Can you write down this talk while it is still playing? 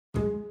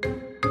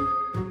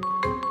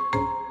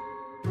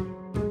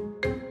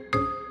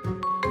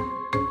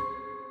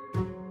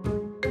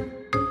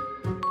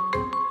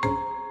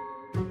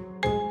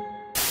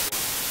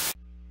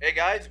Hey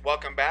guys,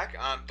 welcome back.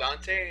 I'm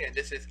Dante and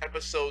this is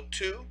episode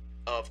 2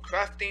 of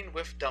Crafting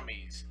with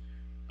Dummies.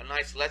 A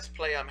nice let's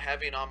play I'm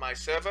having on my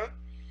server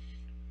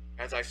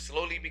as I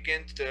slowly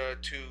begin to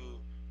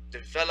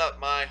develop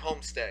my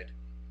homestead.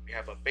 We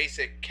have a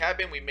basic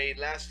cabin we made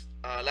last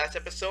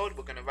episode.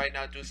 We're gonna right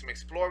now do some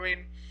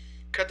exploring,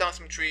 cut down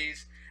some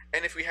trees,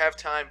 and if we have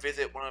time,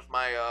 visit one of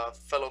my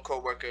fellow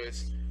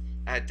co-workers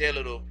at their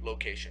little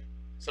location.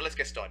 So let's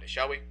get started,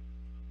 shall we?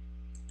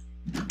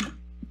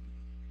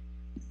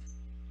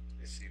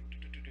 Let's see.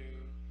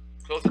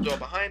 Close the door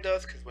behind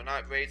us because we're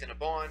not raised in a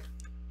barn.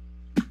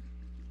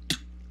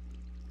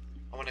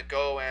 I want to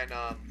go and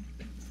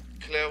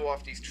clear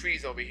off these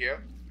trees over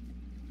here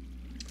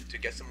to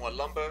get some more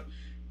lumber.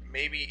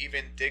 Maybe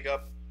even dig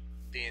up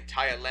the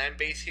entire land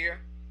base here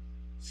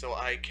so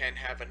I can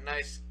have a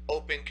nice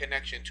open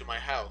connection to my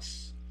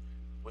house,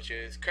 which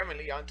is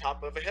currently on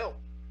top of a hill.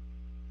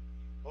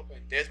 Oh,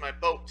 and there's my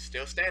boat,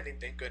 still standing,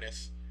 thank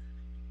goodness.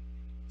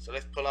 So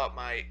let's pull out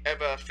my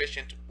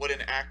ever-efficient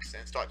wooden axe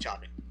and start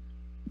chopping.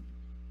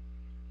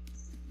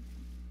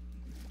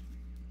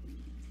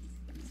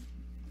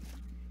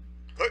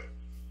 Good.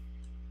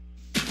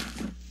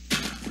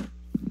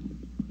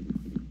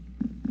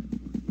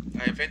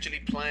 I eventually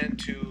plan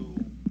to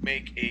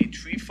make a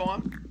tree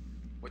farm,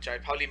 which I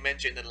probably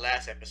mentioned in the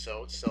last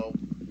episode. So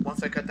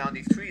once I cut down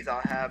these trees,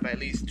 I'll have at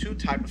least 2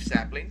 types of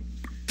sapling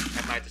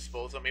at my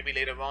disposal. Maybe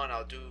later on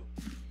I'll do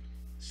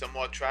some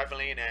more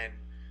traveling and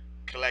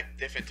collect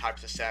different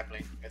types of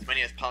sapling, as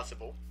many as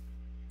possible.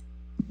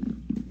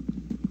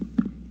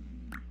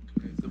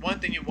 The one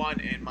thing you want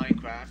in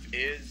Minecraft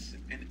is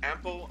an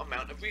ample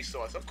amount of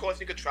resource. Of course,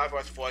 you could travel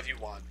as far as you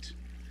want,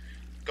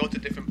 go to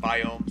different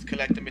biomes,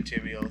 collect the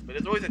materials, but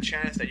there's always a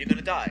chance that you're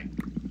gonna die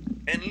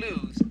and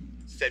lose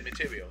said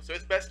material. So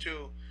it's best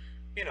to,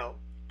 you know,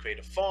 create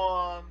a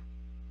farm,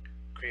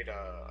 create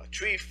a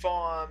tree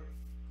farm.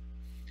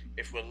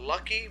 If we're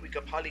lucky, we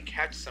could probably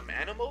catch some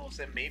animals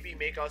and maybe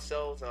make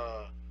ourselves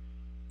a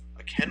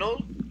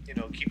kennel, you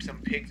know, keep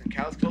some pigs and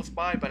cows close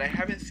by. But I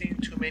haven't seen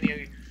too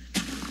many,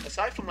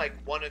 aside from like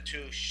 1 or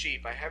 2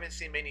 sheep, I haven't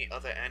seen many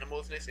other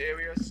animals in this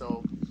area,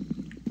 so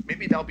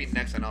maybe that'll be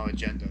next on our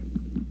agenda.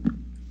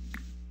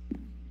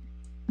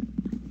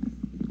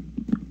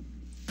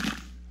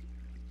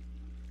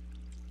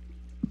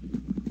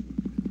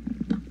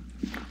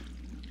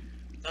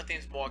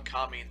 Nothing's more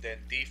calming than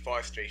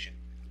deforestation.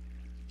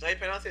 Did I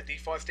pronounce it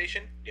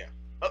deforestation? Yeah.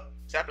 Oh,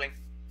 sapling.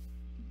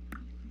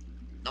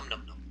 Num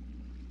num num.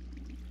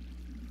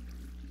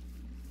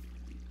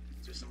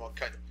 Let's do some more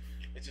cut.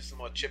 Let's do some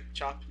more chip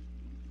chop.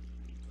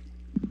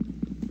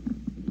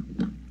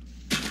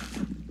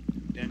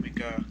 Then we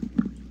go.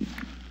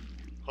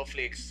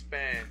 Hopefully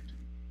expand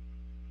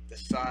the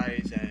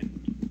size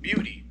and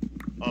beauty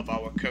of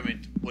our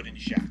current wooden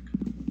shack.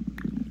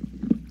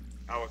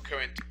 Our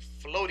current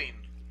floating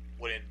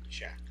wooden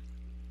shack.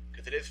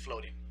 Because it is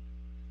floating.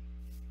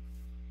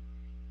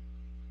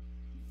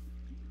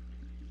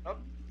 Oh,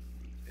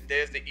 and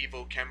there's the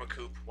evil camera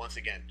coop once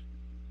again.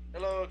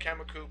 Hello,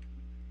 camera coop,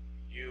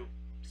 you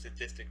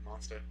sadistic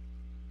monster.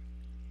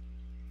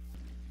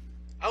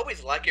 I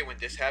always like it when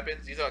this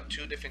happens. These are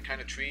 2 different kind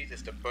of trees.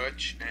 It's the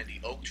birch and the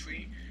oak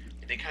tree,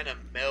 and they kind of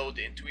meld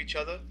into each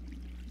other.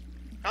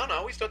 I don't know, I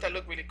always thought that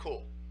looked really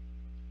cool.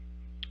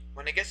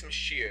 When I get some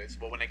shears,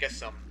 well, when I get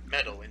some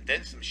metal and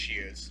then some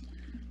shears,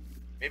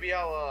 maybe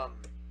I'll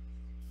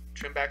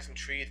trim back some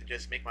trees and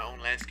just make my own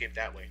landscape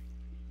that way.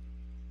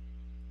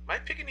 Am I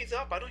picking these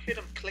up? I don't hear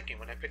them clicking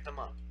when I pick them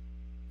up.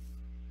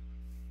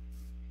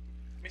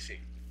 Let me see.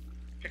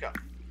 Pick up.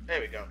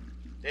 There we go.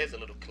 There's a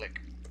little click.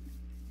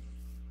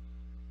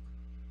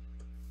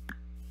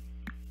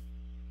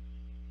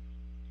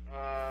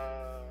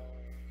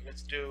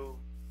 Let's do...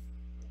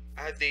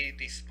 As they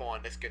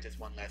spawn, let's get this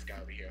one last guy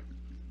over here.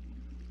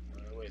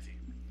 Where is he?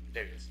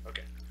 There he is.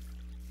 Okay.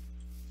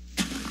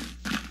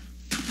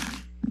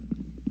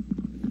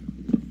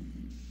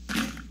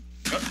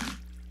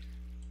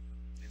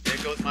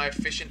 Goes my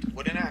efficient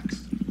wooden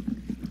axe.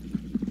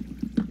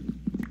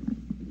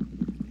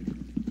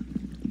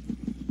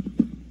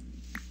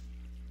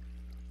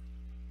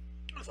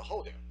 There's a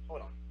hole there.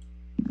 Hold on.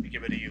 Let me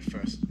get rid of you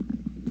first.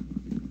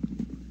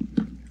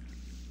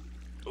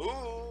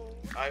 Ooh,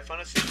 I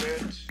found a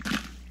secret.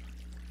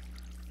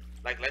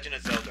 Like Legend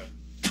of Zelda.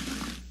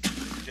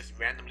 You just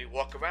randomly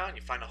walk around,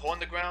 you find a hole in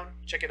the ground,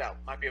 check it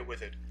out. Might be a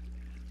wizard.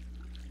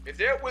 Is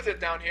there a wizard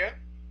down here?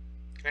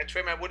 Can I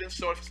trade my wooden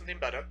sword for something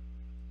better?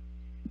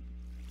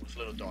 It's a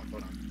little dark,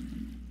 hold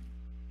on.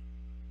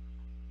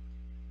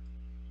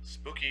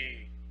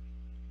 Spooky.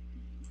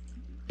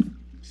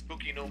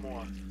 Spooky no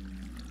more.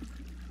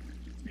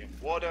 We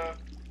have water.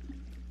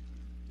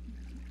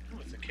 Oh,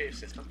 it's a cave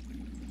system.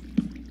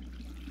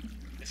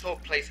 This whole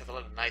place has a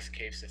lot of nice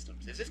cave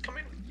systems. Is this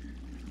coming?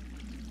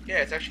 Yeah,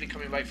 it's actually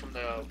coming right from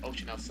the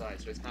ocean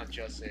outside, so it's not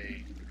just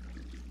a...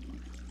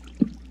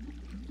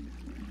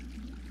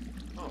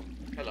 Oh,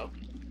 hello.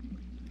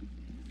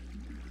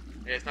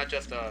 Yeah, it's not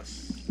just a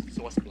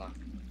source block.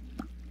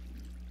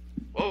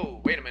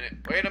 Whoa, wait a minute,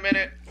 wait a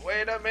minute,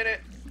 wait a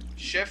minute.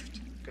 Shift,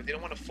 Because you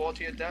don't want to fall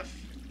to your death.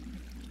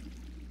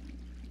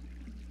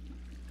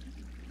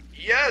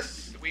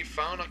 Yes! We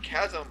found a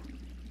chasm.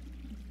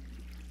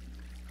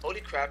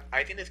 Holy crap,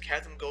 I think this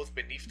chasm goes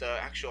beneath the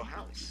actual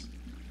house.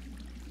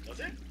 Does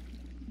it?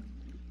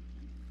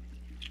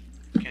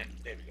 Can't,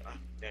 there we go.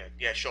 There.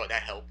 Yeah, sure,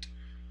 that helped.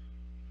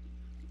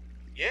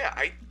 Yeah,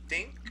 I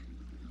think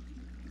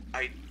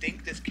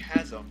this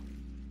chasm.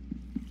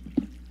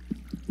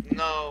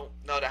 No,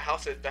 the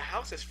house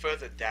is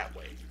further that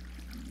way.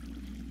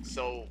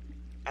 So,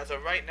 as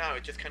of right now,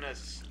 it just kind of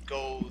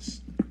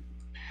goes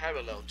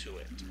parallel to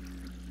it.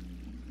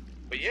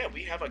 But yeah,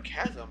 we have a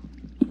chasm,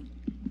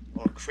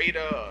 or a crater,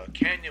 or a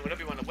canyon,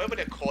 whatever you want to, whatever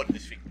they're called in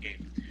this freaking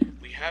game.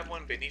 We have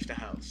one beneath the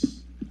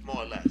house,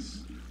 more or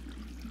less.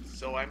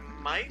 So I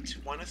might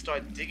want to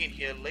start digging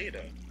here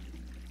later.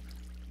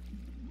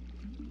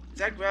 Is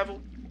that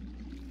gravel?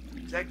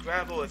 Is that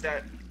gravel? Is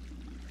that...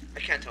 I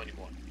can't tell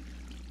anymore.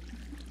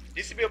 There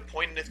used to be a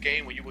point in this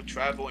game where you would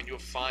travel and you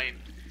would find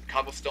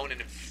cobblestone and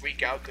then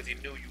freak out because you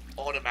knew you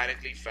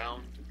automatically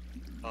found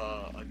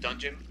a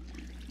dungeon.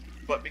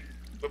 But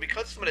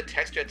because some of the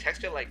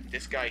texture like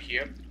this guy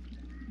here,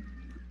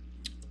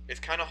 it's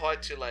kind of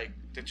hard to like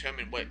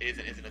determine what is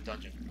and isn't a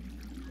dungeon.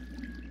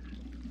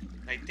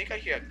 I think I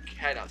hear a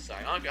cat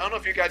outside. I don't know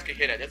if you guys can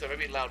hear that. There's a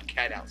very loud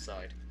cat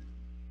outside.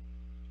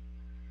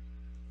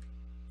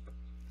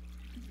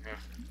 Yeah.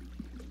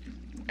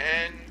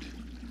 And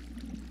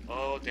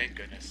oh, thank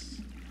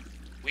goodness,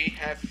 we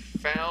have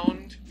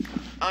found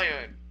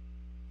iron.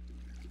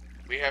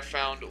 We have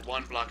found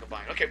 1 block of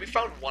iron. Okay, we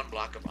found 1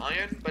 block of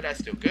iron, but that's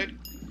still good.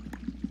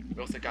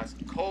 We also got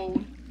some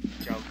coal,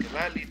 which I'll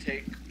gladly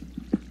take.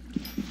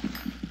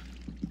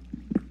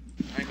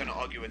 I ain't gonna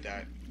argue with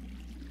that.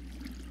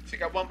 So we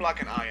got 1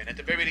 block of iron. At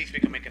the very least, we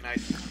can make a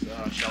nice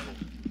shovel.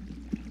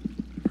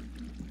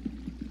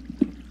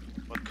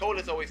 But coal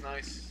is always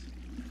nice.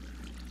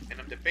 And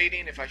I'm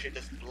debating if I should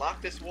just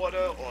block this water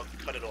or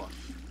cut it off.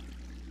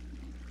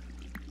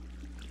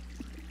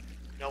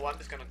 No, I'm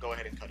just gonna go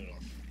ahead and cut it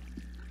off.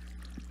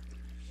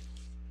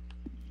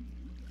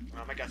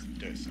 I might got some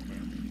dirt somewhere.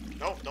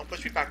 No, don't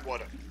push me back,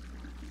 water.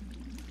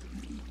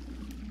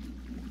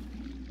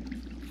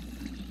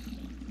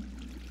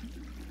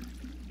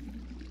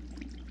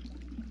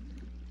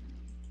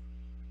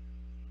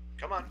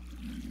 Come on.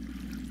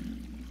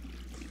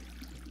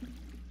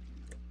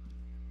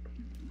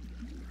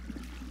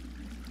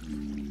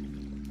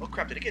 Oh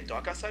crap, did it get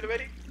dark outside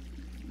already?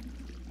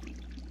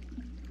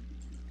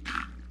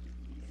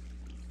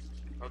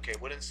 Okay,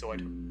 wooden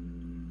sword.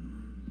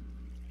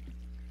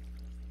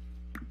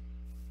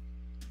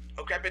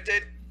 Oh crap, it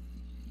did.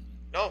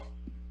 No,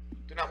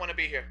 do not want to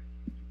be here.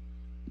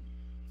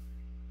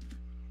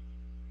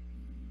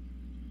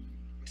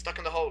 I'm stuck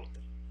in the hole.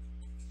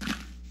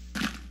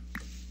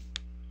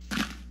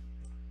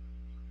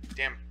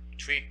 Damn,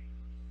 tree.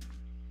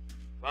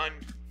 Run.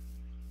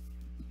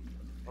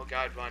 Oh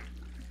god, run.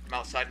 I'm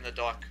outside in the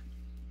dark.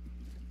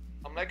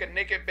 I'm like a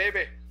naked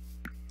baby.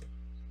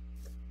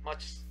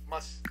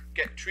 Must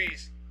get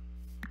trees.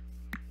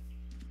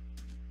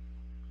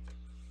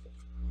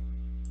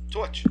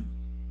 Torch.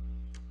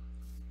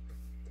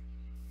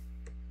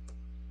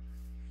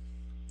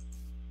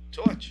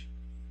 Torch.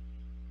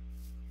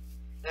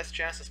 Less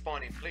chance of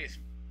spawning, please.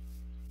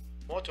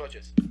 More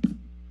torches.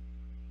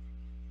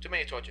 Too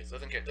many torches.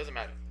 Doesn't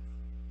matter.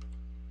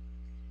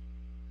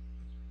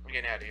 I'm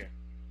getting out of here.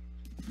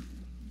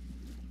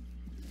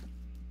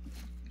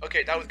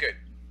 Okay, that was good.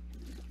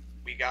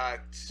 We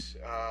got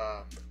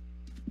some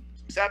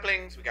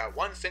saplings. We got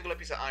 1 singular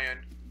piece of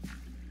iron,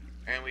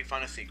 and we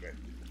found a secret.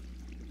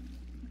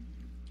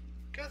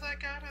 Cause I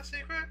got a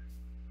secret.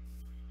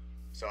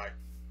 Sorry.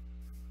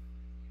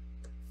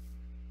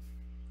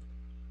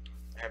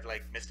 I have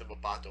like Mr.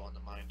 Roboto on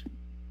the mind.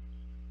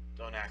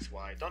 Don't ask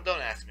why. Don't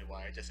ask me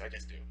why. I just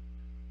do.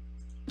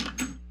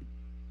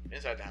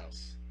 Inside the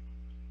house.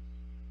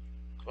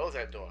 Close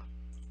that door.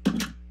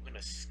 I'm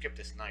gonna skip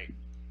this night.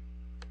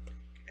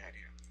 Get out of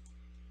here.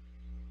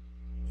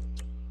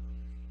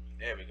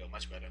 There we go.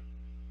 Much better.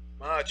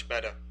 Much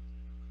better.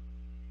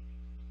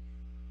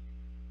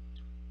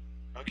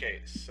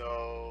 Okay,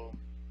 so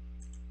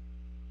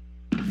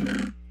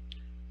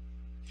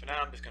for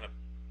now I'm just gonna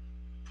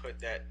put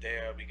that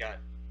there. We got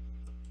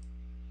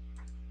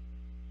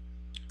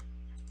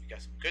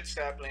some good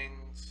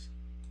saplings.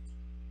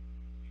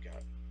 We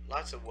got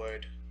lots of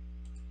wood.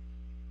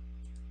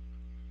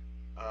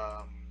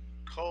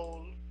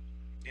 Coal.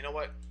 You know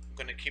what? I'm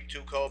gonna keep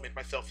 2 coal, make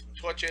myself some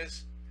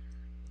torches.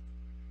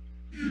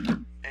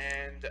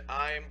 And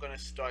I'm gonna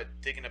start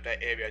digging up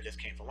that area I just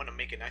came from. I wanna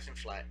make it nice and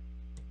flat.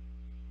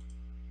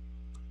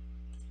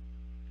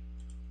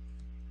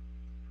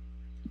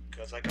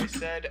 Because like I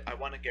said, I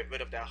want to get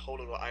rid of that whole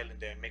little island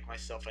there and make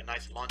myself a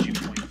nice launching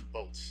point for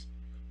boats.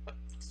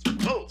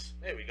 Boats!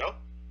 There we go.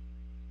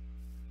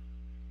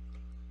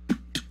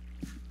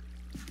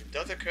 It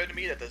does occur to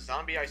me that the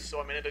zombie I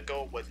saw a minute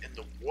ago was in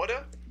the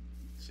water.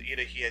 So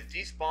either he has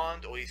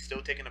despawned or he's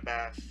still taking a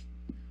bath,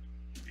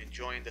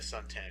 enjoying the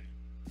suntan.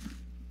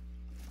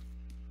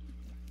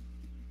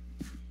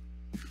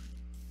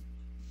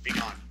 Be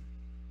gone.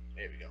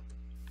 There we go.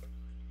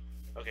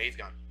 Okay, he's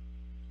gone.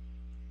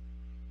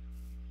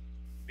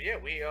 But yeah,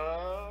 we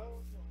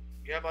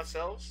have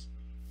ourselves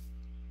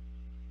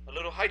a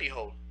little hidey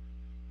hole.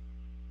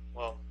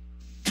 Well,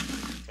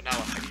 for now, a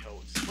hidey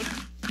hole.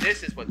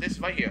 This is what this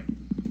right here.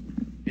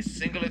 This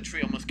singular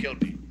tree almost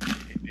killed me.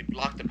 It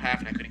blocked the path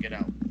and I couldn't get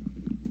out.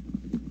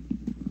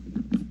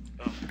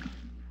 Oh.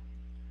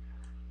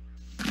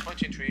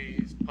 Punching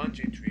trees,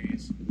 punching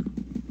trees.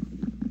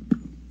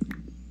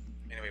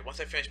 Anyway, once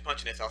I finish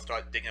punching this, I'll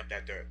start digging up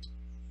that dirt.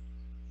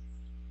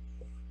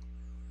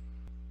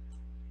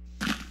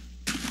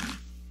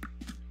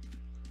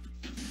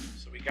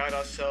 So we got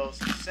ourselves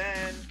some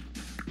sand,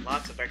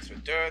 lots of extra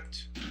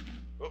dirt.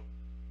 Oh,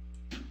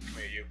 come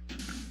here, you.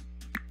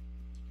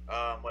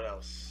 What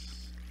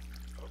else?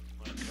 Oh,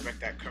 I'm gonna correct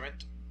that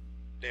current.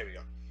 There we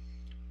go.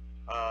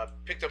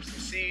 Picked up some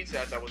seeds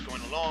as I was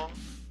going along.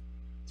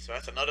 So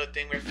that's another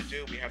thing we have to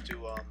do. We have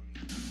to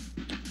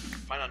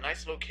find a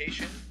nice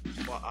location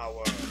for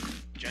our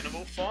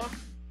general farm.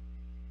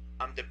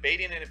 I'm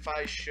debating if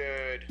I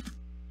should,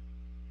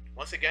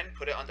 once again,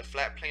 put it on the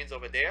flat plains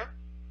over there,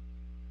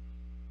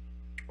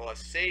 or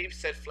save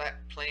said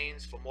flat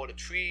plains for more of the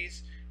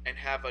trees and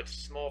have a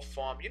small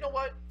farm. You know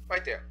what?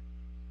 Right there.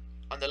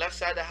 On the left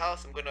side of the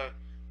house, I'm gonna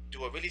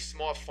do a really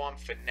small farm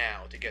for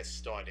now to get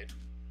started.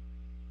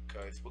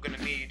 Because we're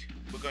gonna need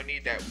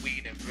that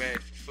wheat and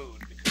bread for food.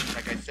 Because,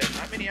 like I said,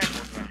 not many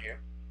animals around here.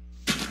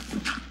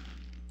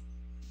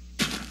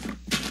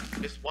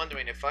 I'm just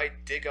wondering if I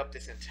dig up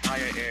this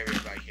entire area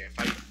right here, if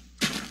I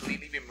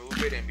completely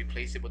remove it and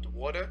replace it with the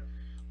water,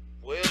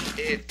 will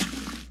it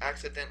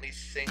accidentally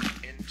sink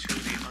into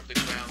the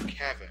underground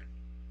cavern?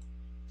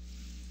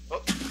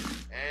 Oh,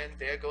 and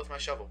there goes my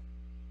shovel.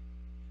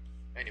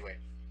 Anyway,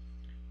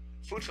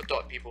 food for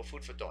thought, people.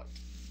 Food for thought.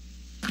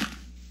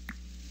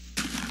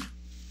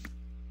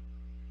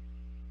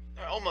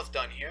 We're almost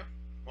done here.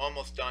 We're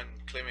almost done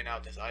clearing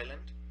out this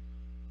island.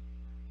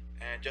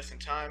 And just in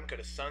time,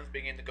 because the sun's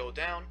beginning to go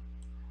down.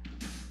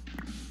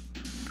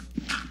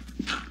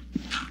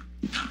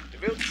 The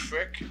real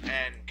trick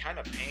and kind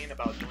of pain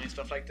about doing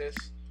stuff like this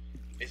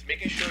is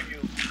making sure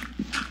you,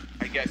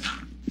 I guess,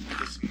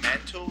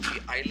 dismantle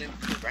the island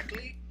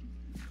correctly.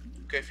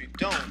 Because if you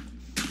don't,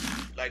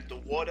 like, the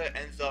water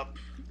ends up...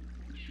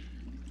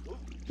 Ooh,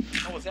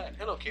 what was that?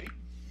 Hello, kitty.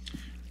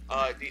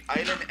 The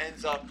island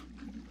ends up...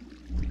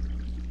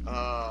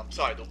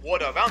 the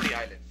water around the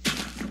island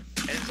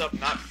ends up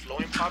not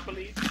flowing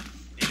properly.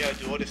 You gotta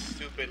do all this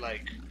stupid,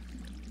 like,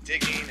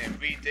 digging and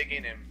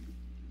re-digging and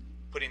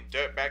putting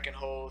dirt back in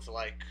holes,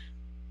 like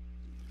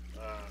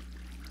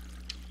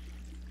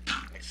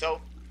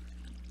so,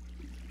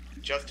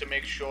 just to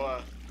make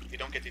sure you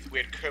don't get these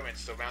weird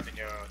currents surrounding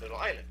your little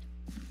island.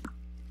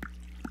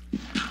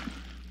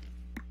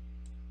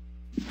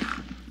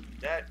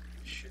 That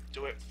should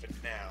do it for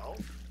now.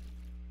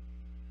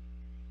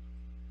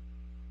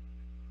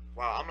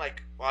 Wow,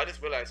 I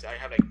just realized I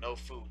have like no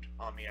food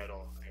on me at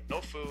all. I have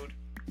no food.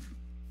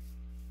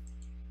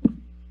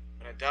 I'm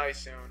gonna die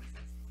soon.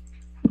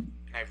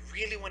 And I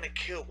really want to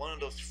kill one of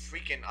those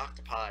freaking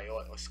octopi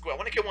or squid. I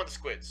want to kill one of the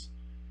squids.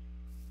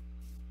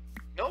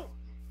 No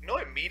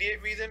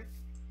immediate reason.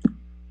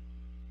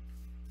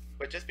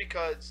 But just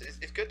because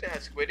it's good to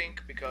have squid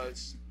ink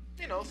because,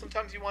 you know,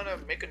 sometimes you want to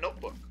make a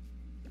notebook.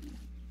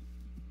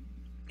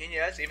 And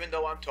yes, even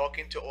though I'm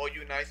talking to all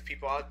you nice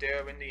people out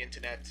there in the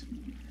internet,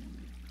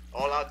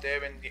 all out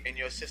there in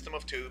your system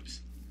of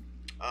tubes,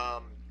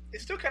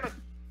 it's still kind of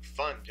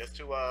fun just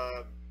to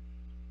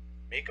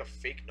make a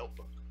fake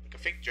notebook, like a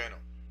fake journal.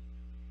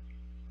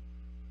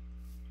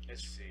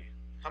 Let's see,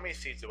 how many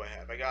seeds do I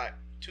have? I got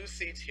 2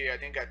 seeds here. I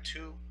think I got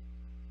 2.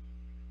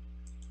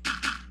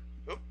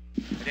 Oop.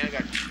 I think I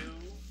got 2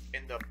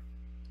 in the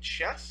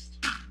chest.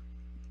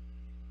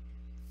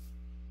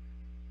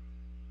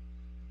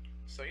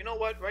 So you know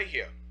what? Right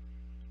here.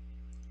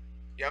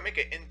 Yeah, I'll make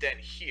an indent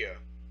here.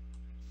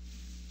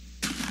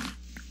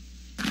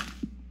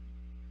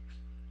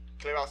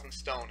 Clear out some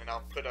stone, and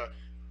I'll put a...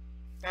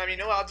 I mean, you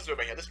know what? I'll just do it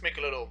right here. Let's make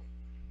a little...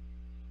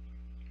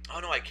 Oh,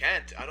 no, I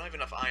can't. I don't have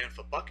enough iron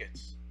for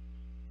buckets.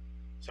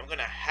 So I'm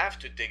gonna have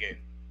to dig it,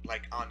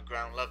 like, on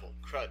ground level.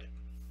 Crud.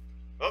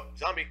 Oh,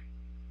 zombie.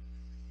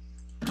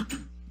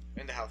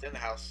 In the house, in the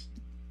house.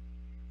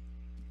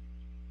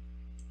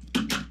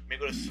 Let me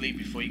go to sleep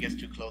before he gets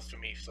too close to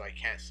me, so I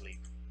can't sleep.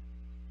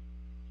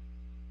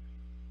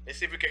 Let's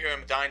see if we can hear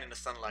him dying in the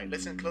sunlight.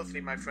 Listen closely,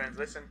 my friends.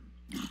 Listen.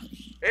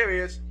 There he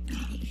is.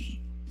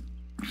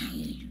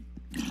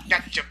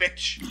 Gotcha,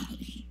 bitch.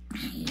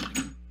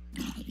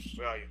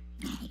 Where are you?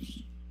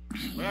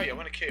 Where are you? I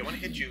want to kill you. I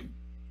want to hit you.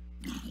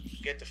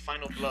 Get the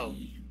final blow.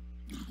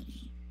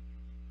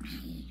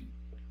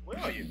 Where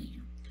are you?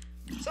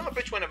 Son of a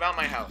bitch went around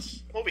my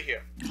house. Come over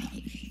here.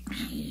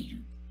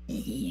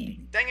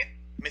 Dang it.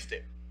 Missed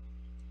it.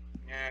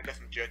 Yeah, I got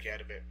some jerky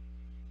out of it.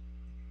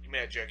 Give me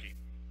that jerky.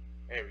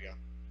 There we go.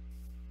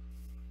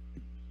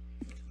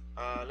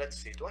 Let's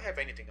see. Do I have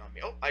anything on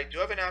me? Oh, I do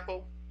have an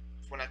apple.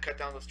 When I cut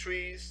down those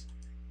trees.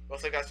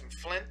 Also got some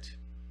flint.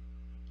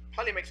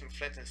 Probably make some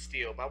flint and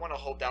steel, but I want to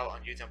hold out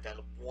on using that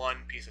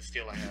one piece of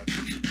steel I have.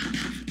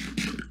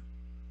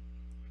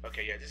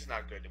 Okay, yeah, this is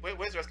not good.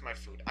 Where's the rest of my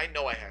food? I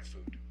know I have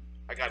food.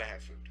 I gotta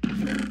have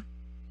food.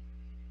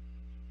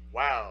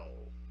 Wow.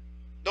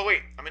 No,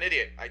 wait, I'm an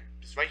idiot.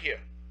 It's right here.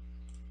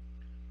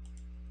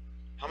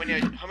 How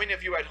many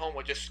of you at home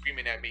were just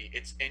screaming at me?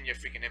 It's in your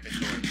freaking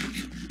inventory.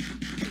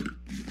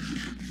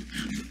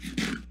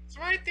 It's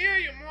right there,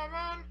 you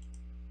moron.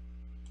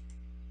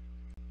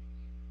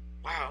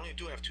 Wow, I only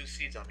do have 2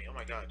 seeds on me. Oh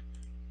my god.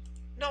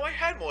 No, I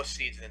had more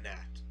seeds than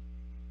that.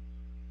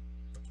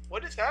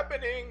 What is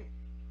happening?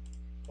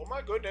 Oh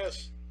my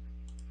goodness.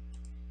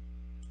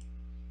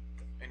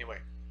 Anyway.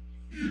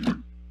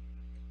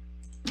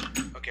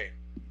 Okay.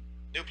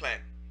 New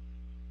plan.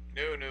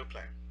 New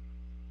plan.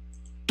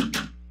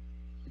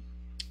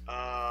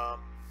 I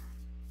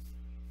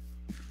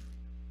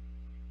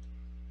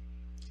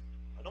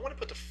don't want to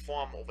put the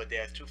farm over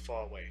there. It's too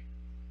far away.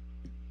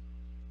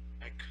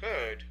 I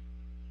could.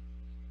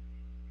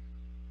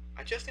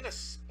 I just need a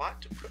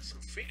spot to put some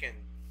freaking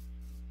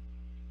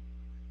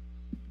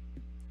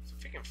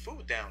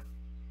food down.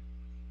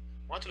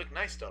 I want it to look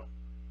nice though.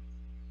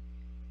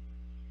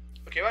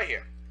 Okay, right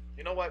here.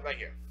 You know what? Right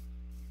here.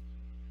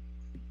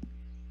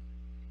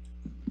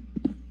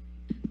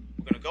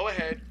 We're gonna go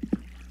ahead,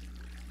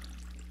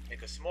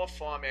 make a small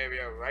farm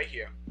area right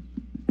here.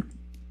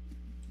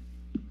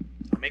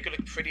 I'll make it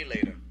look pretty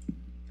later.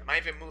 I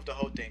might even move the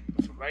whole thing,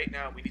 but for right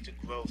now, we need to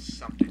grow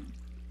something.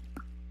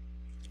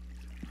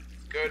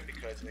 It's good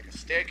because like a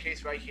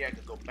staircase right here, I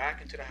can go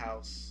back into the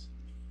house.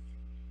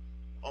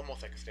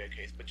 Almost like a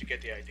staircase, but you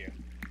get the idea.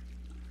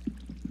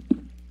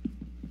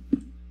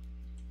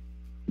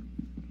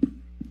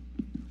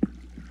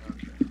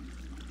 Okay.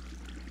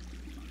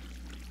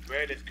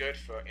 Red is good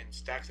for in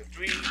stacks of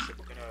 3, so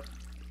we're gonna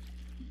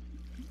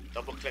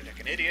double click like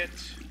an idiot.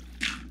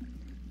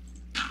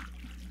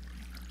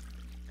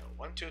 No,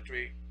 1, 2,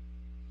 3.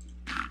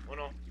 1,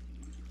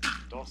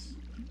 2,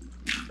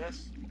 3.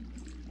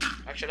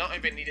 Actually, I don't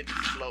even need it to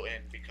flow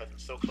in because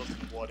it's so close to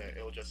the water,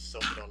 it will just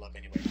soak it all up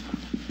anyway.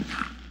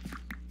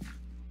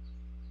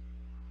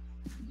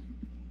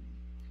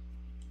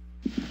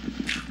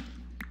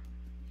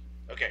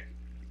 Okay.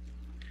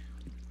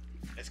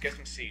 Let's get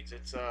some seeds.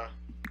 Let's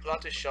pull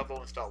out this shovel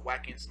and start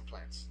whacking some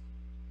plants.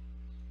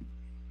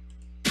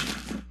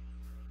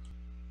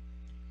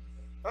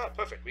 Oh,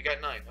 perfect. We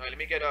got 9. Alright, let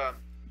me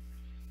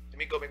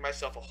go make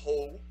myself a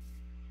hole.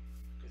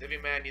 Because every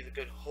man needs a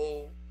good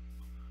hole.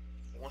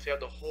 And once we have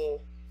the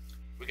hole,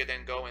 we can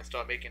then go and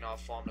start making our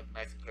farm look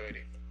nice and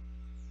pretty.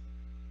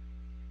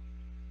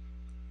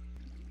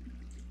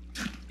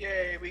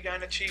 Yay, we got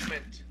an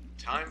achievement.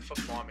 Time for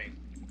farming.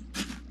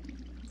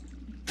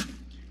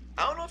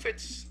 I don't know if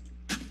it's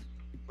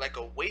like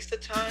a waste of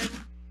time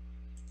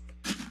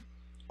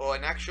or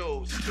an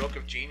actual stroke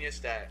of genius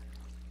that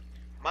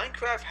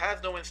Minecraft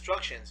has no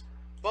instructions,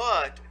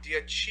 but the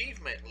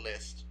achievement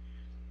list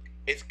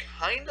is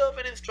kind of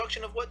an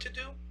instruction of what to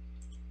do.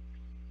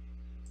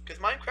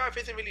 Because Minecraft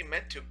isn't really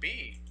meant to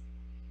be,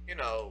 you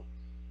know,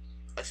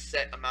 a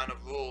set amount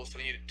of rules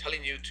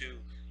telling you to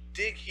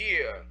dig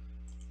here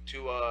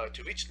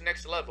to reach the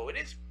next level. It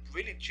is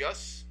really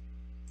just,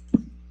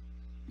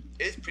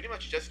 it's pretty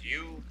much just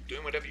you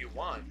doing whatever you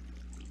want.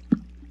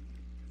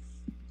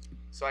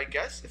 So I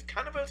guess it's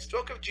kind of a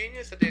stroke of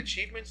genius that the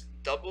achievements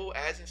double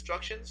as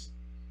instructions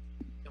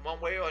in one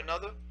way or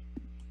another.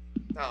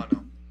 I don't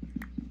know.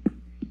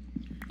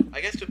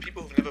 I guess to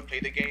people who've never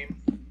played the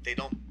game, they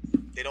don't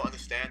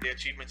understand the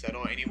achievements at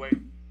all anyway.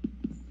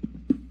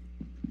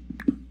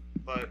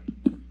 But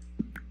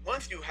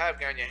once you have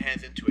gotten your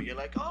hands into it, you're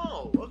like,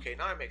 oh, okay,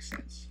 now it makes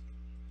sense.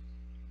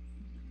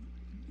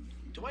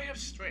 Do I have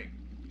string?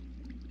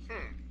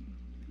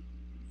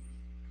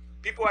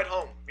 People at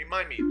home,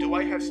 remind me, do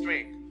I have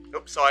string?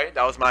 Oops, sorry,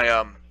 that was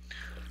my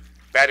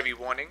battery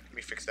warning. Let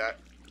me fix that.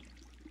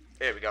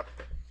 There we go.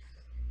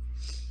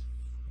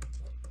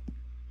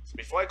 So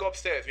before I go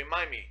upstairs,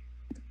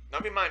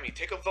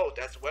 take a vote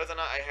as to whether or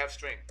not I have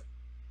string.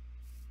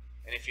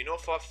 And if you know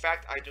for a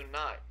fact I do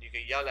not, you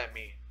can yell at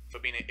me for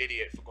being an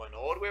idiot for going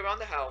all the way around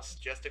the house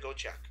just to go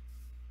check.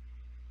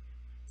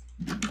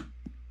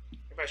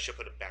 Maybe I should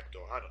put a back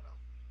door, I don't know.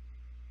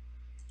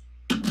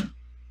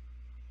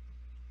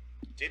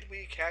 Did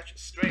we catch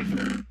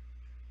string?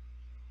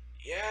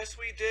 Yes,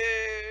 we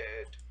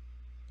did.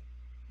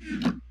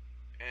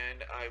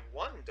 And I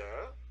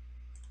wonder.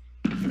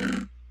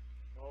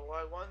 Oh,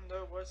 I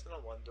wonder what's in a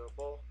wonder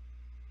ball.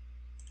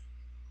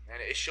 And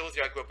it shows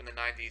you I grew up in the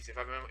 90s.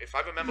 If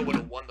I remember what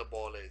a wonder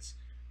ball is.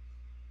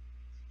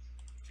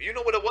 If you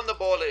know what a wonder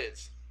ball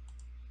is,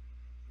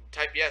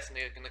 type yes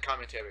in the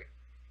commentary.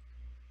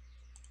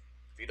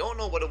 If you don't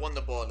know what a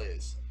wonder ball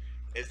is,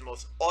 it's the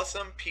most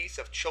awesome piece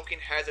of choking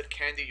hazard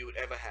candy you would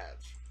ever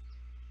have.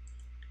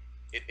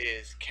 It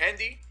is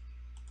candy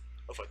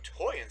with a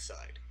toy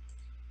inside.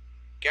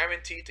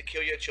 Guaranteed to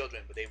kill your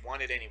children, but they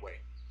want it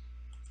anyway.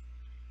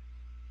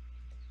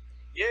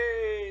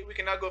 Yay! We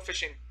can now go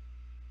fishing.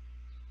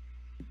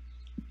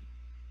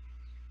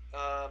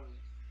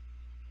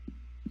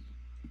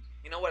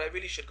 You know what? I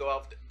really should go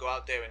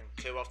out there and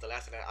clear off the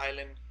last of that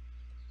island.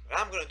 But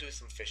I'm gonna do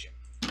some fishing.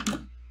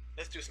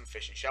 Let's do some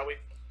fishing, shall we?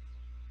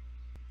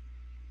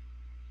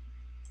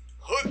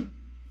 Huh.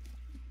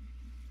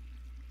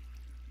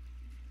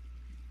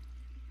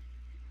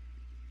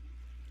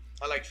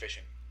 I like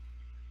fishing.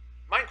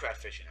 Minecraft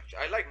fishing, actually.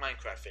 I like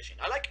Minecraft fishing.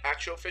 I like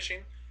actual fishing.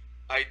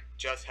 I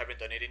just haven't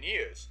done it in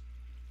years.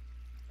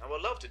 I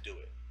would love to do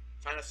it.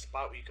 Find a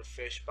spot where you can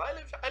fish. But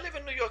I live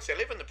in New York City.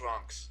 I live in the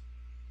Bronx.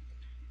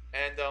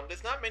 And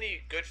there's not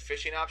many good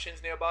fishing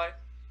options nearby.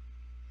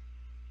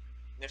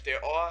 And if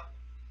there are,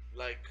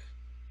 like,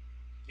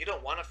 you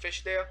don't want to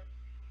fish there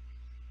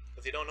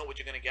because you don't know what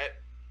you're going to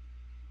get.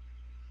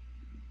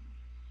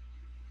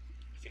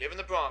 If you live in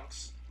the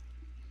Bronx,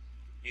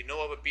 you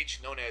know of a beach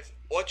known as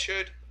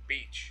Orchard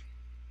Beach.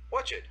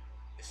 Orchard.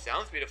 It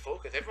sounds beautiful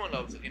because everyone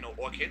loves, you know,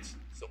 orchids.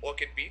 So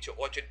Orchid Beach or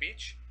Orchard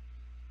Beach.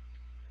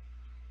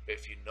 But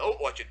if you know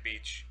Orchard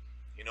Beach,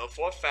 you know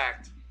for a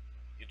fact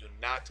you do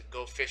not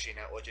go fishing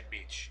at Orchard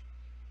Beach.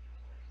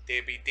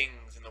 There be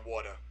things in the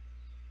water.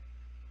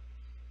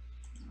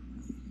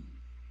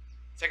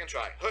 Second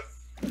try. Huh.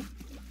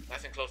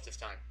 Nice and close this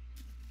time.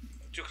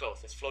 Too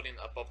close. It's floating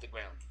above the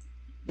ground.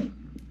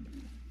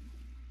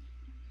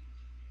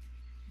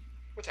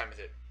 What time is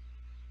it?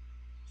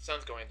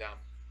 Sun's going down.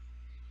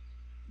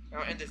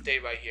 I'll end this day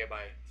right here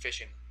by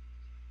fishing.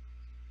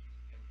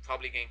 And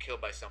probably getting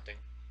killed by something.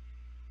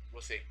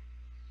 We'll see.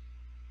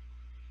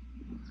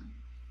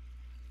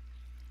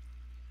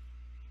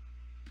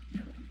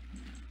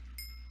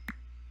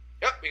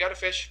 Yep, we got a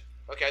fish.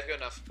 Okay, that's good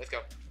enough. Let's go.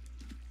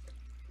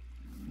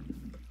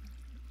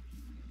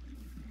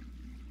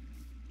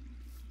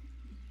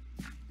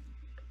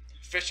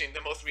 Fishing,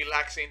 the most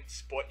relaxing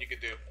sport you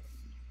could do.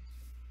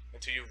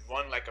 Until you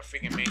run like a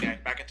freaking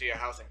maniac back into your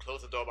house and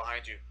close the door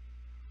behind you.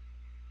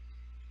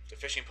 The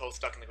fishing pole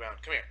stuck in the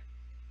ground. Come here.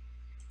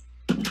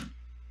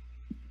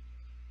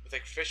 It's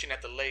like fishing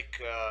at the lake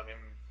in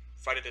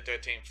Friday the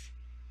 13th.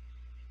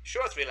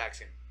 Sure, it's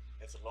relaxing.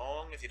 As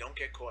long as you don't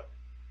get caught.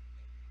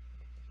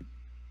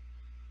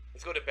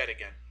 Let's go to bed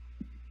again.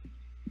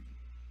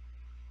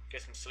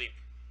 Get some sleep.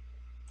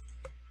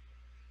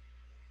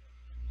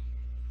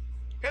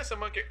 Pencil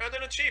Monkey earned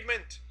an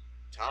achievement.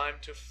 Time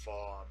to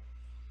farm.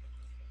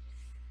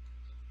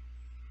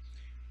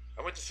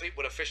 I went to sleep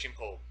with a fishing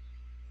pole.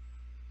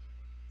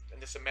 And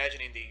just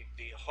imagining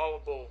the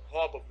horrible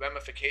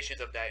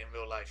ramifications of that in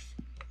real life.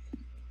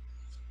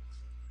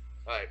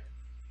 Alright.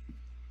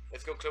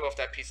 Let's go clear off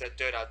that piece of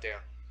dirt out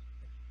there.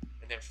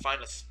 And then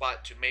find a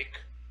spot to make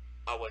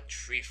our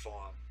tree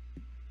farm.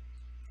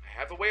 I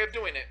have a way of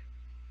doing it.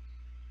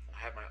 I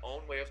have my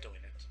own way of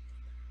doing it.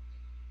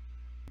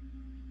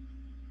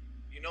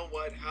 You know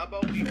what? How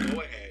about we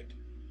go ahead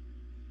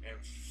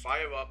and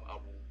fire up our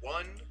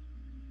one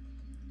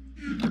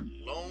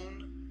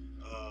lone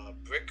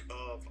brick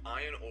of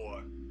iron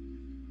ore.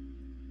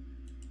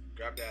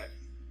 Grab that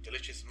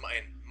delicious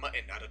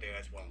mutton out of there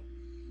as well.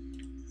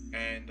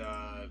 And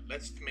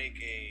let's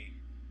make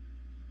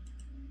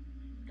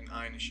an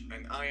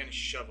iron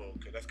shovel,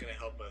 because that's gonna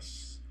help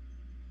us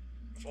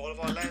for all of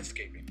our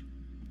landscaping.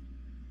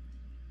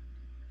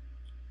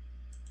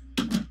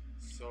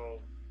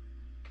 So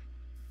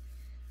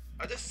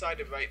I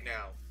decided right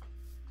now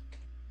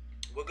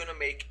we're gonna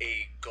make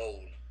a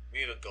goal. We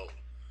need a goal.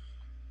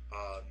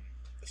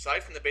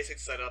 Aside from the basic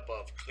setup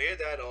of clear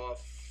that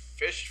off,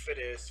 fish for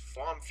this,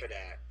 farm for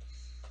that,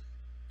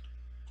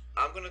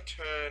 I'm gonna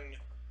turn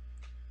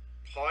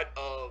part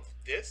of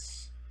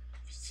this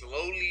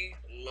slowly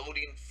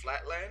loading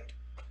flatland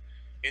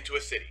into a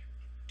city.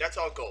 That's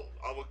our goal.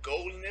 Our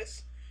goal in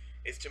this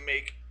is to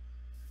make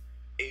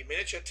a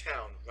miniature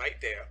town right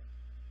there.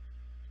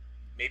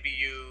 Maybe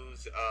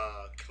use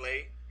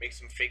clay, make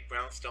some fake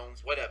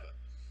brownstones, whatever.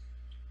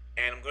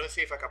 And I'm gonna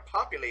see if I can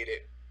populate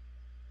it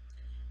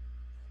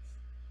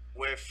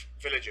with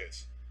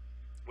villagers,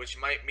 which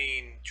might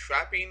mean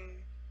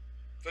trapping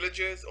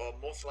villagers, or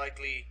most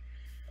likely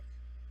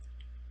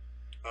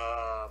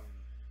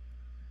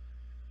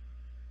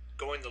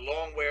going the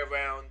long way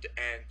around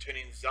and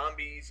turning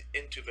zombies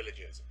into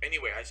villagers.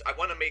 Anyway, I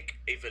want to make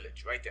a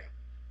village right there.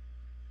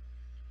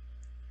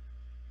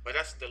 But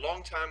that's the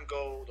long-term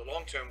goal. The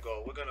long-term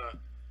goal. We're gonna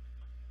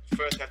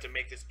first have to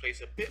make this place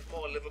a bit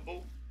more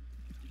livable.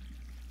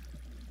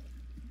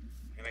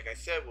 And like I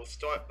said, we'll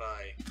start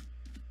by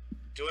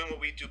doing what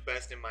we do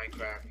best in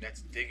Minecraft, and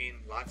that's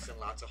digging lots and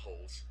lots of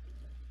holes.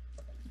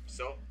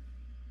 So,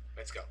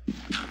 let's go.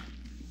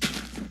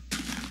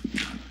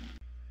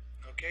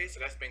 Okay,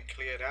 so that's been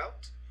cleared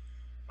out.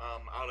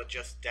 I'll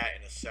adjust that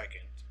in a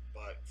second.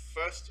 But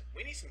first,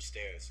 we need some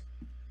stairs.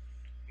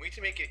 We need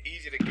to make it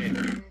easy to get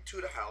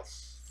into the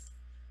house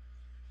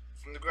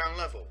from the ground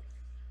level.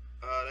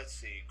 Let's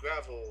see,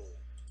 gravel,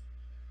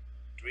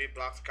 3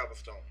 blocks of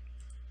cobblestone.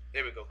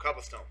 There we go,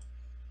 cobblestone.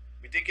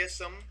 We did get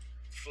some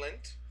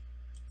flint,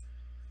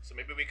 so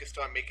maybe we can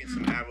start making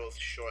some arrows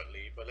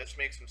shortly, but let's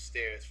make some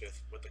stairs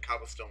with the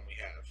cobblestone we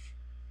have.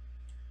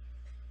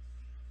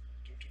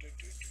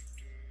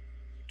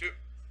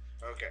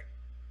 Okay.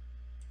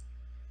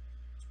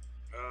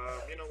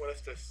 You know what?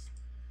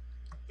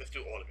 Let's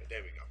do all of it.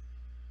 There we go.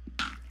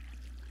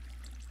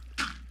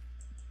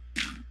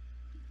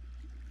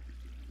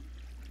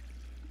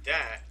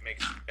 That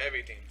makes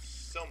everything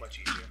so much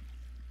easier.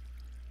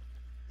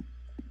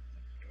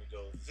 And we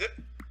go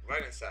zip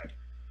right inside.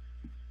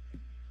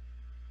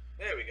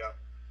 There we go.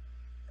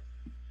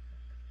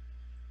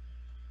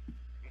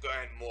 I'm gonna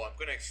add more. I'm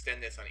gonna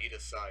extend this on either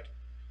side.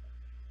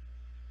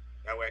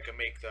 That way I can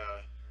make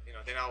the, you know,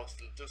 then I'll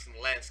do some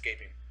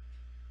landscaping.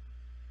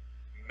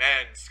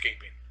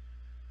 Manscaping.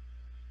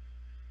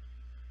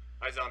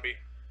 Hi, zombie.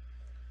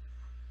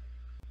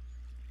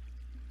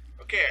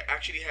 Okay, I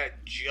actually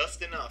had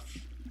just enough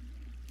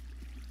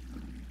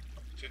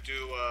to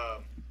do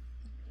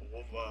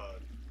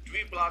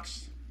 3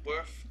 blocks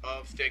worth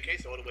of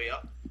staircase all the way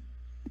up.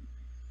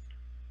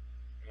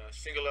 And a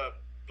singular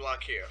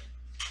block here.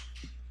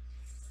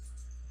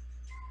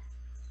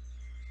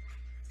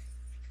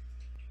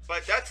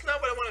 But that's not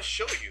what I want to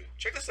show you.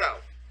 Check this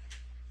out.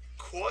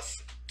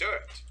 Coarse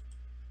dirt.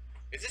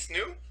 Is this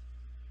new?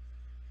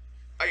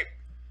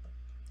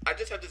 I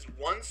just have this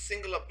one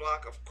singular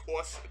block of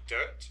coarse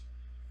dirt,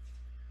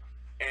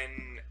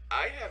 and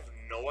I have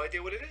no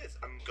idea what it is.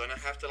 I'm gonna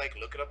have to like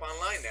look it up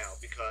online now,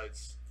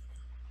 because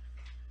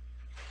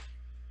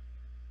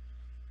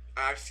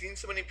I've seen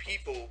so many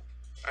people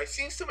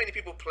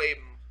play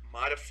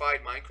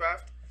modified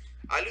Minecraft.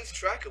 I lose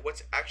track of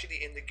what's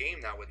actually in the game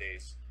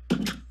nowadays,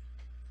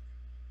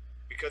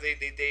 because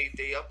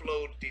they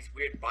upload these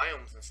weird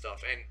biomes and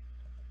stuff, and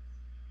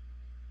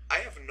I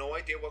have no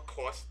idea what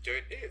coarse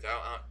dirt is.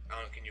 I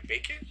don't, can you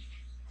bake it?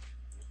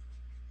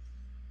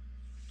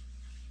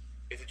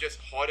 Is it just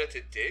harder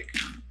to dig?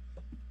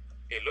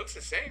 It looks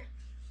the same.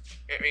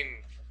 I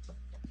mean,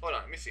 hold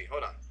on, let me see,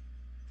 hold on.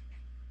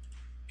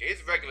 Okay,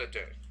 it's regular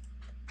dirt.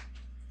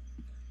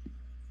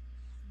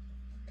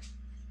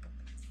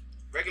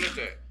 Regular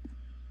dirt.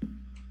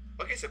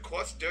 Okay, so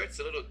coarse dirt's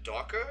a little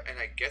darker, and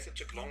I guess it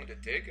took longer to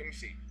dig. Let me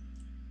see.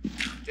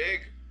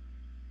 Dig,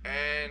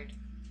 and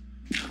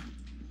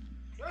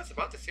no, it's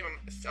about the same.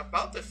 It's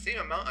about the same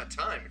amount of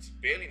time. It's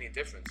barely any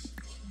difference.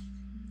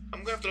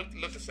 I'm gonna have to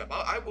look this up.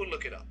 I will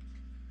look it up.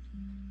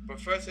 But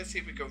first, let's see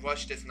if we can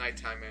rush this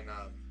nighttime.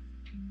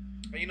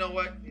 And you know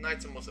what?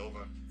 Night's almost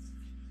over.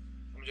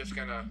 I'm just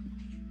gonna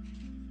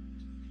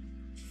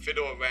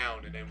fiddle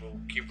around, and then we'll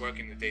keep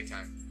working in the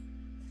daytime.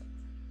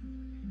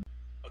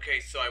 Okay,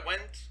 so I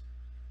went,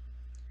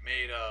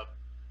 made a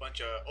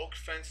bunch of oak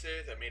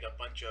fences. I made a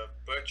bunch of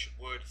birch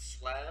wood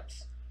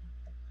slabs.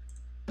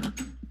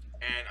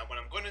 And what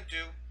I'm going to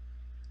do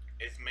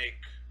is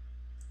make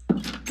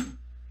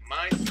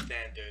my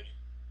standard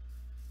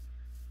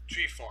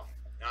tree farm.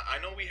 Now, I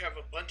know we have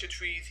a bunch of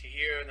trees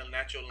here in the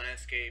natural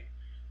landscape,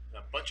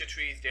 and a bunch of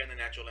trees there in the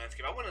natural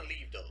landscape. I want to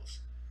leave those.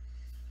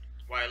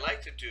 What I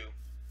like to do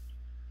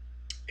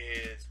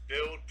is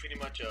build pretty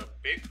much a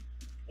big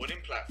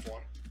wooden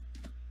platform,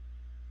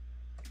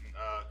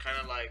 kind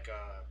of like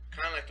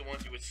the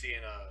ones you would see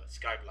in a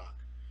skyblock,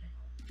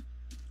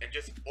 and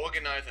just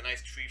organize a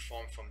nice tree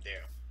farm from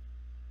there.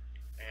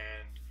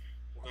 And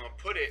we're going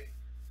to put it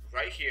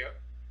right here,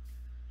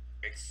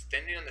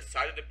 extending on the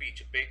side of the beach,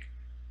 a big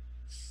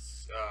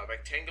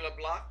rectangular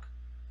block.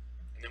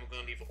 And then we're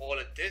going to leave all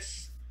of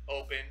this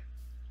open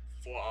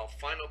for our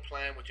final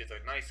plan, which is a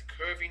nice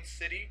curving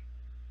city.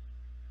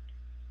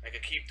 I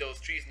could keep those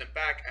trees in the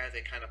back as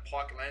a kind of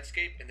park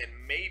landscape, and then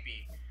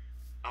maybe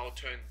I'll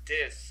turn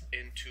this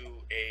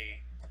into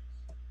a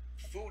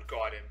food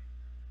garden,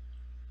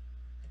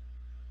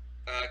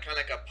 kind of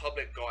like a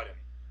public garden.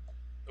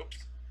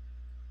 Oops.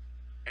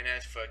 And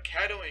as for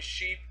cattle and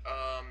sheep,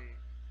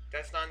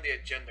 that's not on the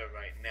agenda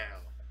right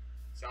now.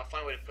 So I'll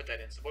find a way to put that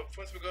in. So what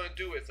first we're going to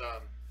do is,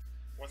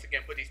 once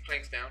again, put these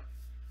planks down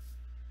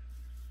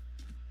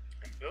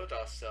and build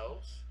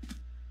ourselves,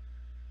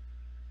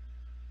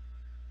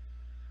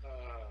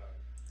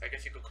 I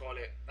guess you could call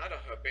it, not a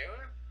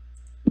herbarium.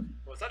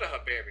 Well, it's not a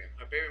herbarium.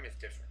 Herbarium is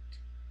different.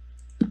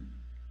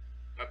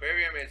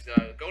 Herbarium is,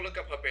 go look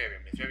up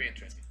herbarium. It's very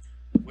interesting.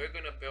 We're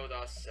going to build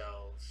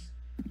ourselves,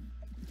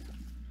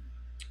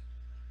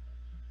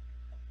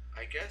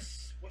 I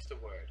guess, what's the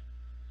word?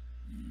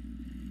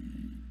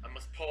 I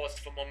must pause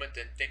for a moment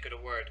and think of the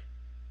word.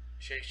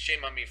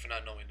 Shame on me for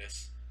not knowing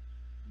this.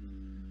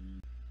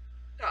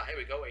 Ah, here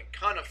we go, a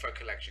conifer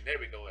collection. There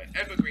we go, an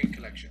evergreen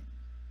collection.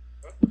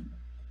 Oh.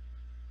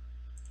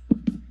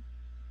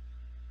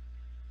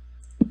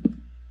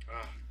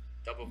 Ah,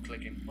 double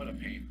clicking, what a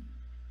pain.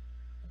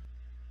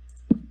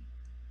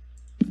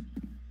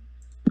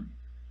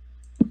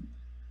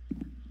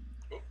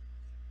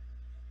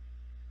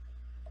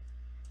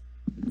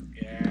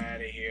 Get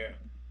out of here.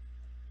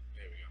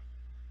 There we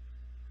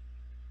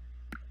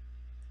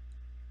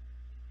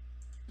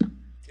go.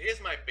 So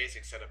here's my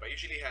basic setup. I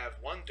usually have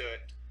one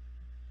dirt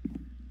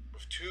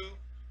with 2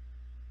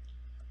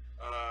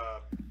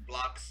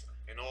 blocks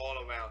and all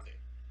around it.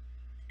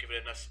 Give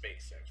it enough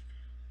space.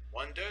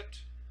 One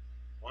dirt,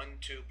 1,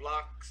 2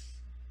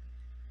 blocks,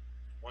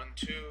 1,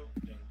 2,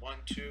 then 1,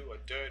 2, a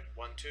dirt,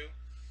 1, 2. And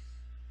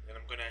then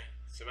I'm gonna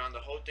surround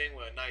the whole thing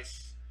with a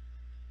nice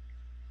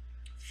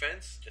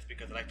fence just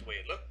because I like the way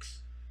it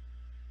looks.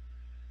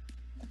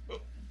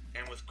 Oh,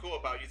 and what's cool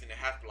about using the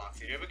half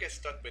blocks, if you ever get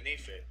stuck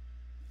beneath it,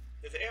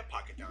 there's an air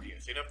pocket down here,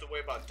 so you don't have to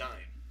worry about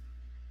dying.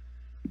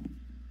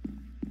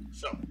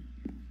 So,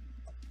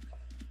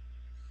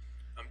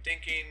 I'm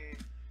thinking,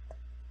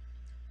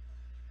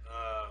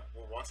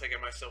 well, once I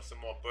get myself some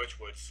more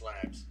birchwood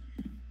slabs,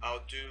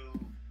 I'll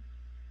do,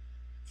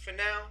 for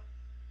now,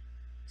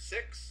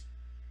 6,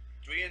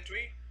 3 and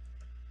 3.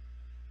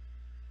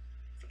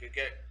 If I could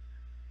get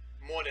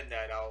more than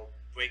that, I'll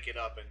break it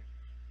up and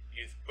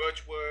use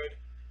birchwood,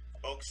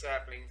 oak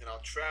saplings, and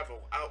I'll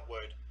travel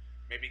outward,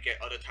 maybe get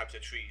other types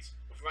of trees.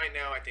 But for right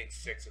now, I think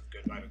 6 is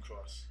good right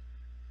across.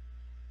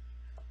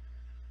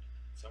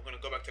 So I'm going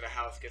to go back to the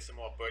house, get some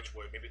more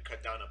birchwood, maybe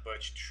cut down a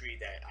birch tree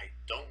that I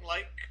don't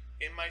like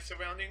in my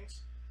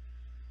surroundings.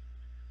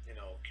 You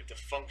know, keep the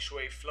feng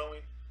shui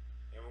flowing,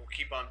 and we'll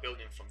keep on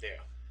building from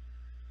there.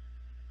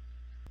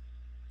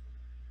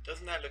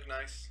 Doesn't that look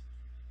nice?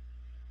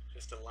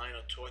 Just a line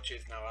of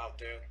torches now out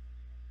there,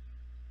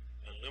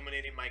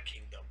 illuminating my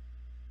kingdom.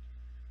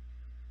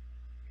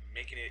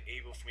 Making it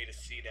able for me to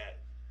see that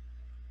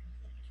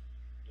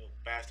little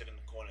bastard in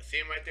the corner. See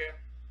him right there?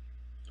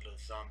 The little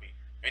zombie.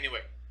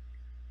 Anyway,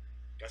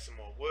 got some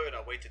more wood.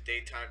 I'll wait till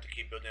daytime to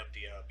keep building up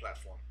the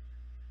platform.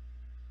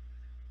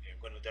 Yeah,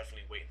 I'm going to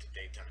definitely wait until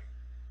daytime.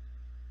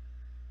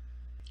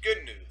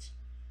 Good news.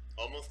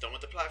 Almost done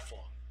with the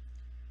platform.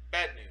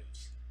 Bad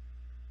news.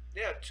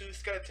 There are 2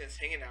 skeletons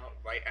hanging out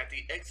right at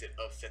the exit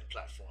of said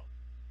platform.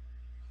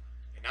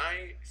 And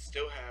I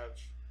still have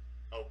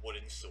a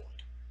wooden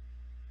sword.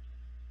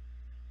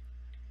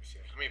 Let me see,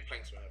 how many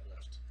planks do I have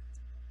left?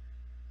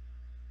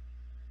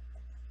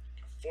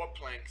 4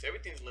 planks,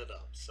 everything's lit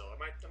up, so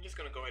I'm just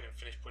going to go ahead and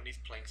finish putting these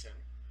planks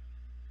in.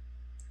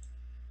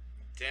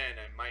 Then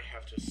I might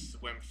have to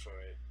swim for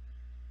it.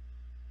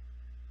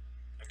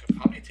 I could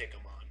probably take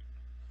them on.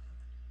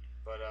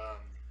 But, I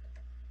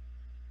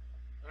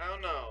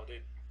don't know.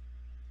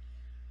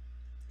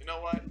 You know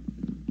what?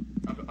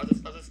 I'll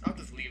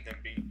just leave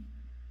them be.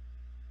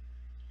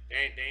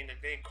 They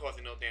ain't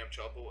causing no damn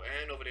trouble.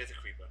 And over there's a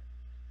creeper.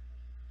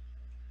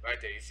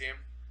 Right there, you see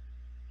him?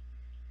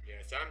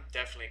 Yeah, so I'm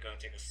definitely gonna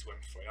take a swim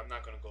for it. I'm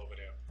not gonna go over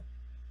there.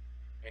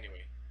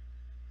 Anyway,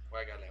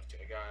 what I got left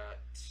here?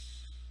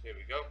 There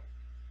we go.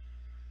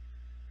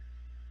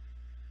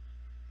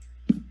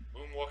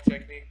 Moonwalk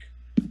technique.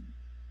 And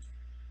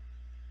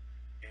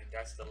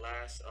that's the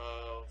last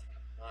of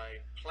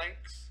my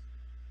planks.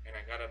 And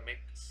I gotta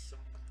make some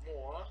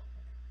more.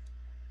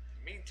 In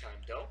the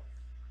meantime, though,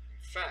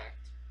 in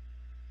fact,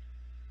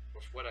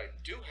 with what I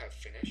do have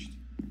finished,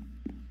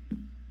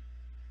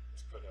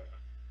 let's put a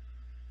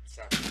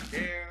sapling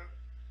there,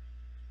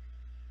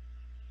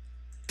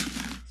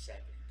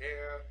 sapling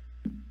there.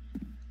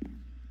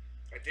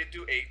 I did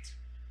do 8,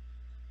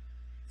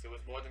 so it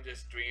was more than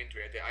just 3 and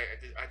 3.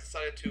 I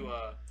decided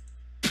to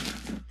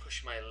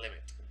push my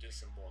limit and do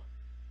some more.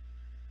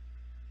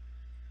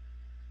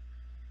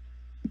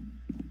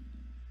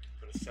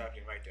 Put a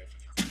sapling right there for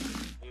now.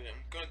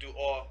 I'm gonna do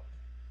all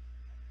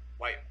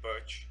white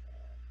birch.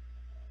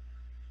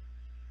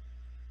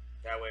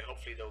 That way,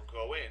 hopefully, they'll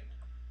grow in.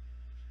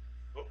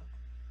 Oh.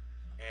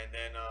 And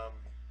then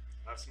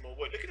have some more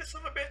wood. Look at this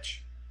son of a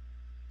bitch.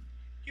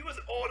 He was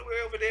all the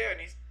way over there,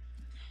 and he's.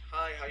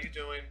 Hi, how you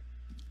doing?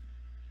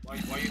 Why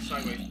are you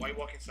sideways? Why are you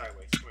walking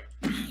sideways? Come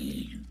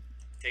here.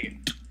 Take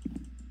it.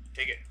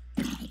 Take it.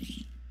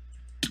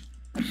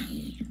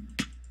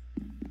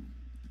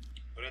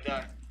 Gonna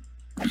die.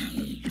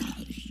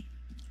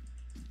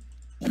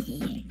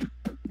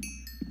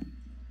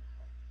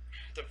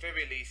 At the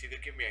very least, you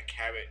could give me a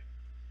carrot.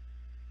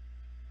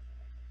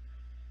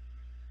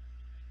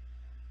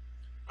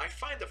 I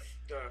find the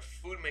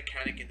food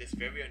mechanic in this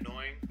very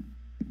annoying.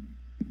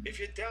 If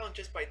you're down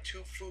just by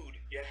 2 food,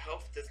 your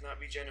health does not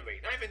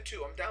regenerate. Not even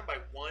 2. I'm down by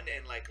 1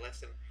 and like less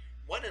than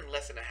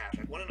a half,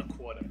 like 1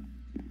 1/4,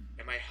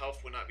 and my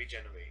health will not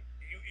regenerate.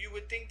 You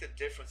would think the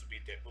difference would be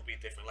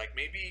different. Like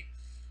maybe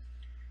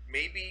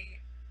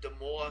the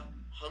more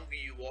hungry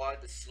you are,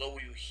 the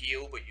slower you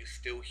heal, but you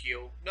still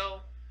heal.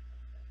 No,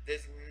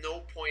 there's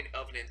no point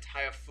of an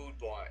entire food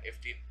bar if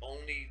the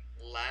only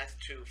last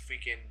 2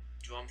 freaking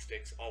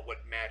drumsticks are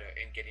what matter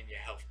in getting your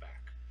health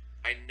back.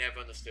 I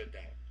never understood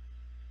that.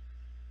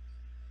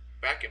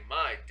 Back in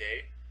my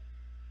day,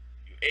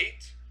 you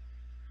ate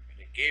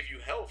and it gave you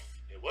health.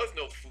 There was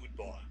no food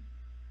bar.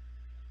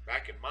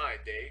 Back in my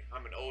day,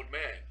 I'm an old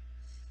man.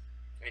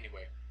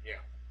 Anyway, yeah.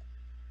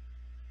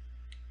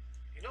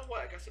 You know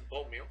what? I got some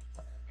bone meal.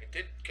 I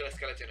did kill a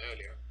skeleton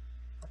earlier.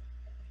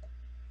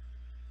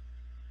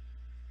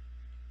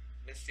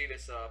 Let's see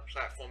this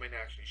platform in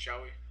action,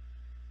 shall we?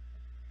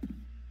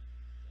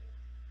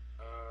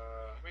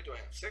 How many do I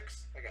have?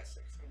 6? I got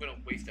 6. I'm gonna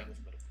waste down this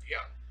middle.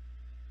 Yeah.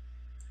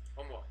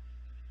 One more.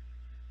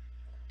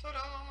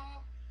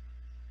 Ta-da!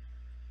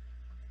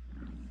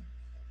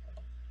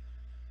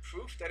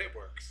 Proof that it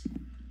works.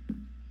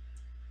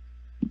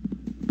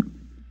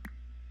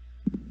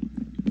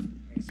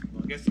 Okay, so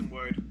we'll get some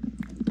wood.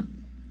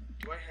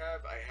 Do I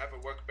have a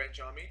workbench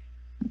on me?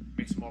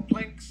 make some more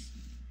planks,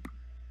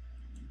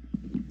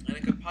 and I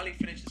could probably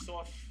finish this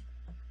off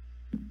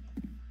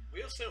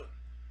real soon.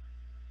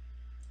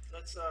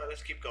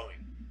 Let's keep going,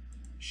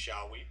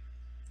 shall we?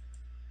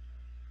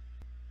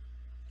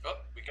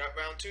 Oh, we got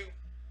round two.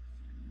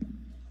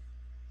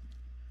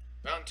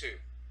 Round two.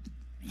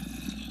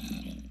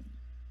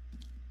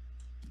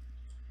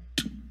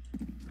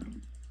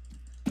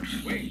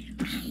 Wait.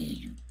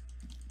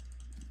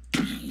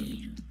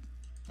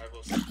 I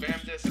will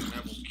spam this and I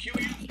will kill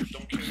you.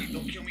 Don't kill me,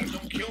 don't kill me,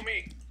 don't kill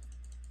me.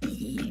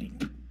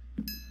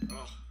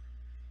 Oh,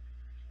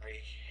 I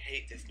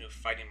hate this new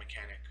fighting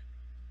mechanic.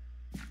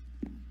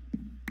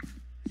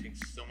 It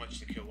takes so much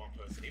to kill one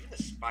person. Even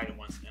the spider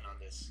wants in on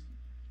this.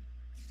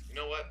 You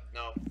know what?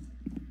 No.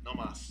 No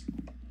mas.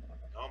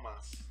 No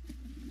mas.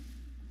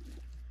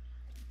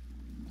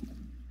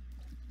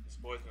 This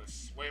boy's gonna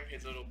swim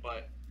his little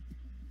butt.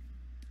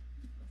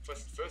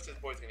 First this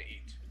boy's gonna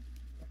eat.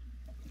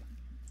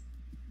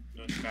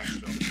 Doing the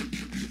backstroke.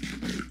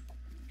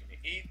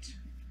 Gonna eat.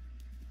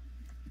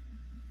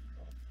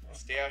 I'll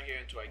stay out here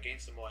until I gain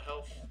some more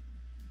health.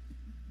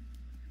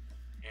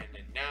 And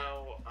then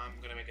now I'm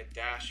gonna make a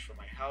dash for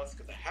my house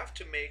because I have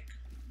to make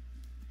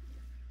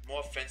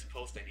more fence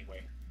posts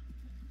anyway.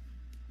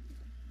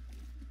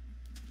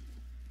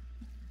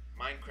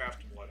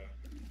 Minecraft water.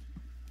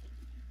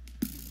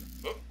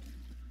 Oh.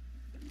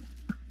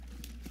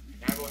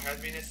 Nago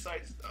has me in his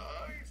sights.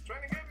 He's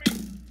trying to get me.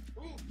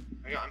 Ooh.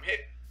 I'm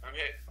hit. I'm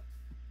hit.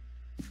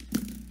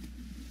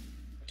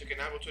 I took an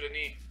apple to the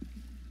knee.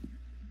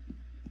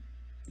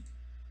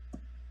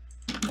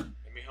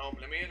 Let me home.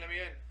 Let me in. Let me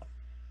in.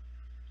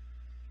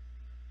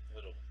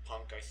 Little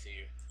punk, I see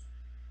you.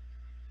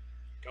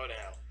 Go to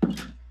hell.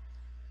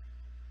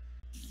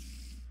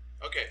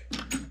 Okay.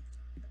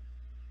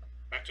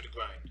 Back to the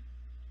grind.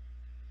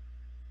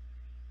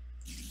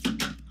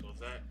 Close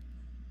that.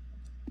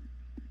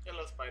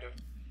 Hello, spider.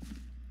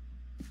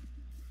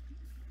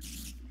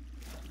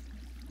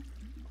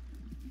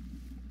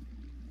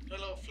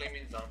 Hello,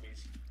 flaming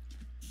zombies.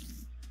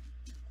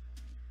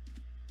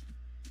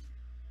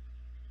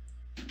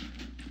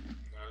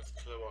 Now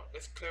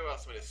let's clear out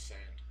some of this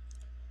sand.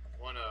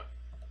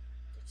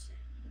 Let's see.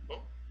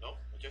 Oh, no,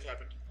 what just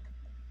happened?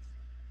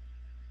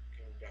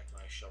 Give me back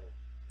my shovel.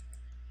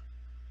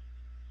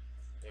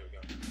 There we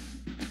go.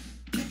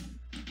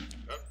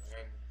 Oh,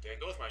 and there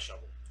goes my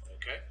shovel.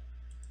 Okay.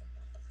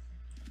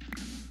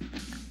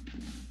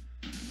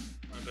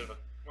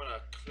 Want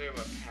to clear a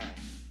path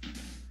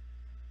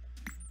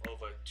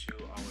over to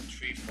our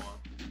tree farm.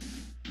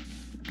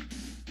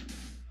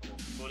 Our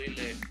fully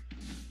lit,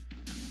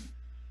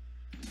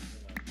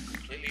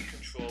 completely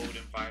controlled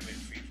environment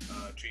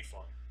tree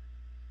farm.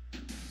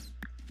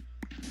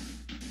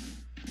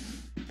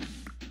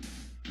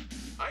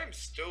 I am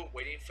still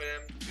waiting for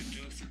them to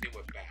do something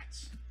with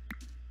bats.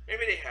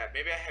 Maybe they have.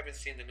 Maybe I haven't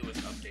seen the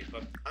newest update,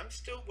 but I'm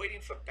still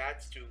waiting for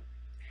bats to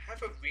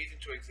have a reason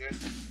to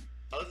exist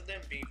other than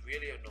being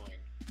really annoying.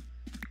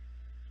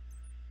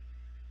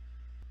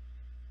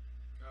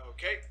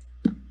 Okay.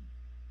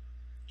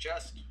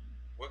 Chest,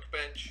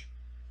 workbench,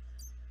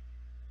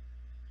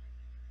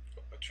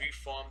 a tree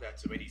farm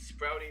that's already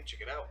sprouting.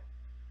 Check it out.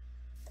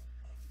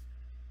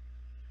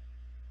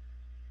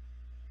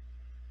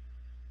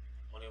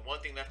 Only one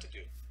thing left to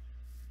do.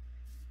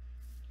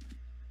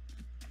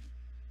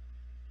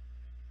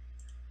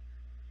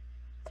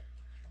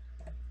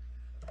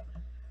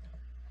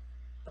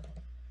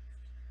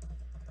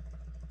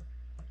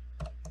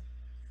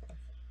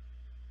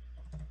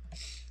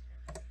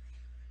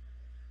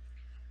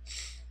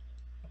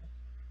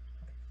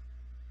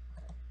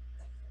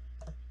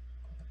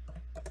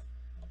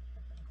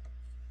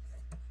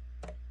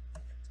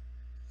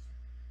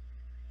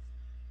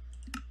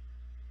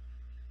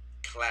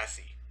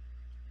 Classy.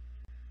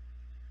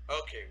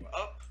 Okay, we're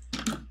up.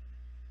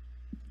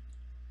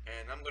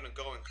 And I'm gonna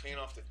go and clean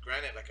off the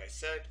granite like I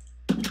said.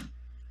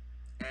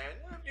 And,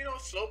 you know,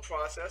 slow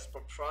process,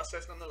 but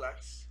process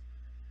nonetheless.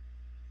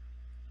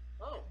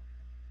 Oh.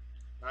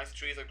 Nice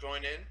trees are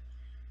growing in.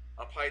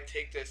 I'll probably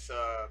take this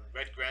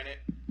red granite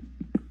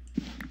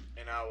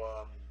and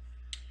I'll,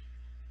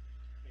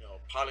 you know,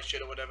 polish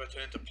it or whatever,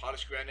 turn it into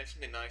polished granite,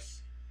 something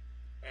nice.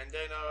 And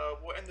then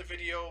we'll end the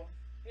video.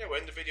 Yeah, we'll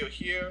end the video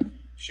here.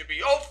 Should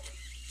be, oh,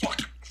 fuck.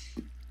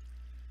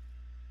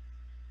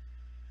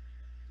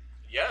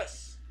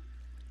 Yes.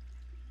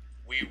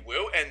 We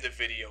will end the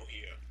video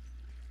here.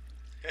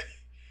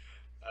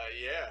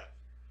 Yeah.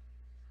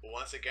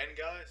 Once again,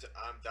 guys,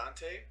 I'm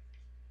Dante.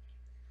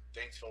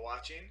 Thanks for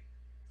watching.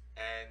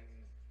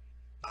 And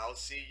I'll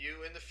see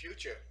you in the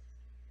future.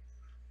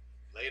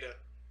 Later.